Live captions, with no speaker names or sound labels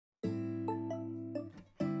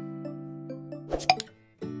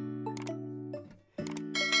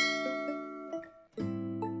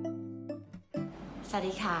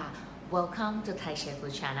Sawadee welcome to ThaiChef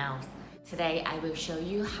Food Channel. Today I will show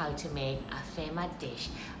you how to make a famous dish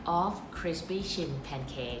of crispy shrimp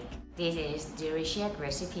pancake. This is delicious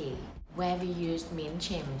recipe where we use mint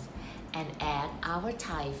shrimps and add our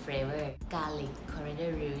Thai flavor, garlic,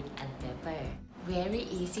 coriander root and pepper. Very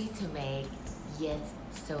easy to make, yet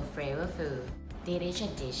so flavorful.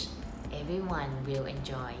 Delicious dish everyone will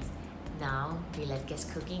enjoy. Now let's get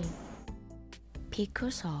cooking.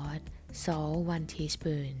 Pickle sauce, salt 1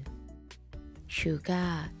 teaspoon,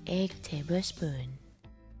 sugar 8 tablespoon,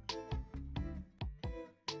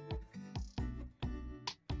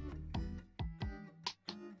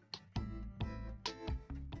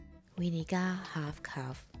 vinegar half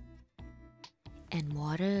cup, and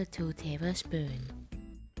water 2 tablespoon.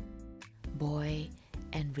 Boil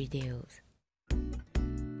and reduce.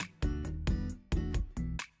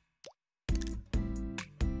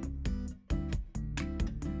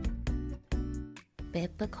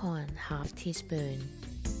 Peppercorn half teaspoon,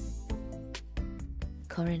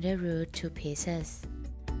 coriander root 2 pieces,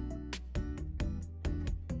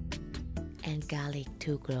 and garlic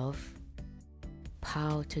 2 cloves.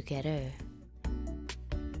 Pound together.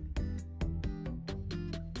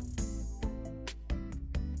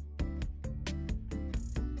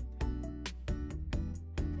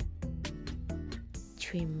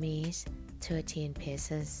 Trim meat 13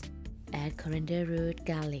 pieces. Add coriander root,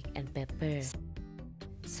 garlic, and pepper.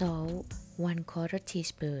 Salt 1/4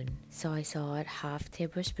 teaspoon, soy sauce half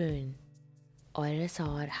tablespoon, oyster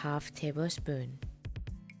sauce half tablespoon,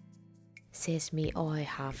 sesame oil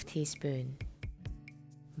half teaspoon.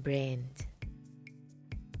 Blend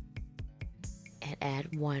and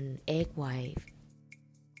add 1 egg white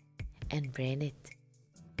and blend it.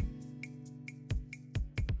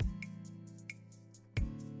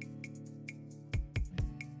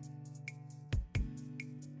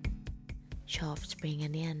 Chop spring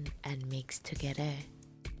onion and mix together.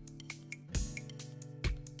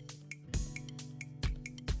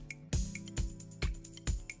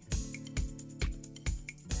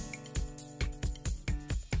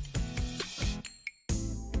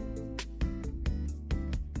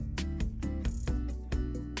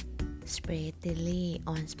 Spread thinly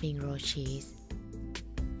on spring roll cheese.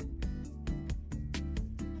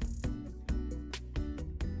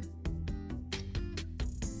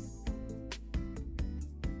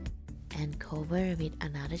 And cover with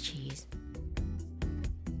another cheese.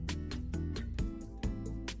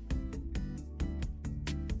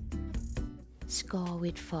 Score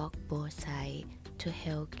with fork both sides to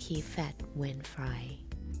help keep fat when fried.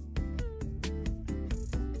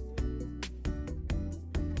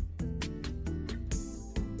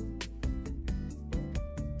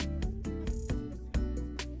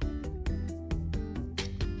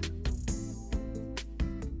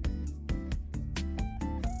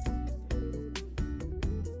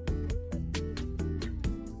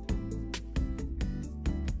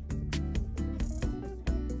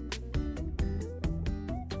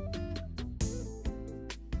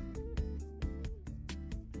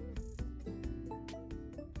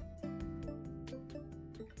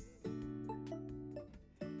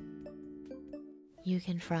 You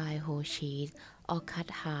can fry whole cheese or cut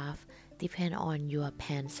half, depend on your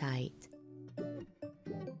pan size.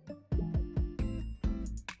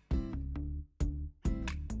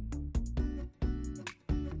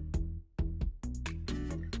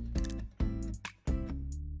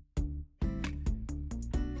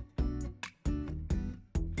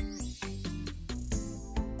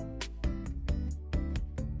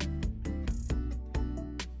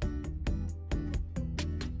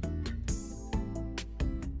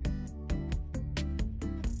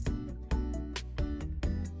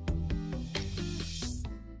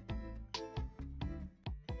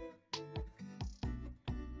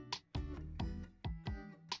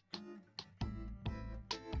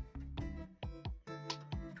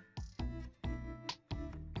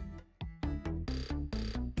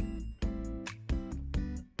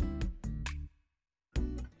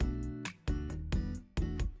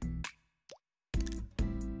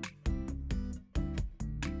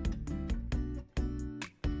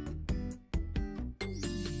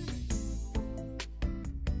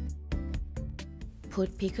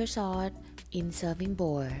 Put pickle sauce in serving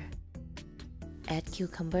bowl. Add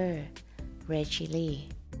cucumber, red chili,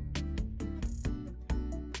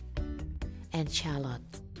 and shallot.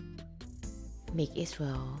 Mix it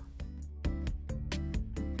well.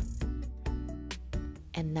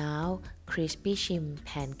 And now crispy shrimp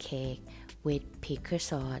pancake with pickle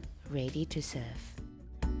sauce ready to serve.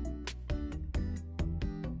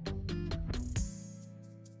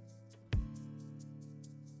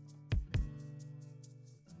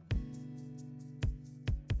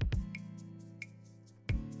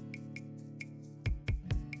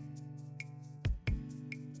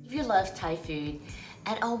 If you love Thai food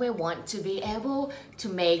and always want to be able to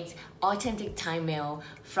make authentic Thai meal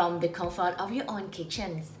from the comfort of your own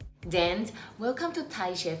kitchens, then welcome to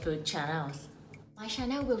Thai Chef Food Channels. My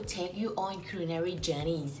channel will take you on culinary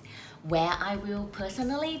journeys where I will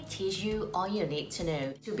personally teach you all you need to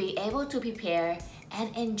know to be able to prepare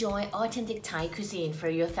and enjoy authentic Thai cuisine for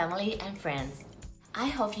your family and friends. I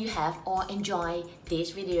hope you have all enjoyed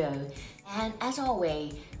this video, and as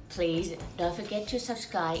always, please don't forget to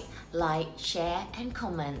subscribe, like, share and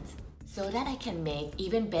comment so that I can make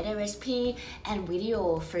even better recipe and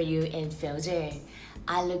video for you in future.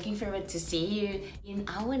 I'm looking forward to see you in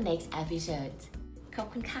our next episode. ขอบ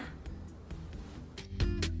คุณค่ะ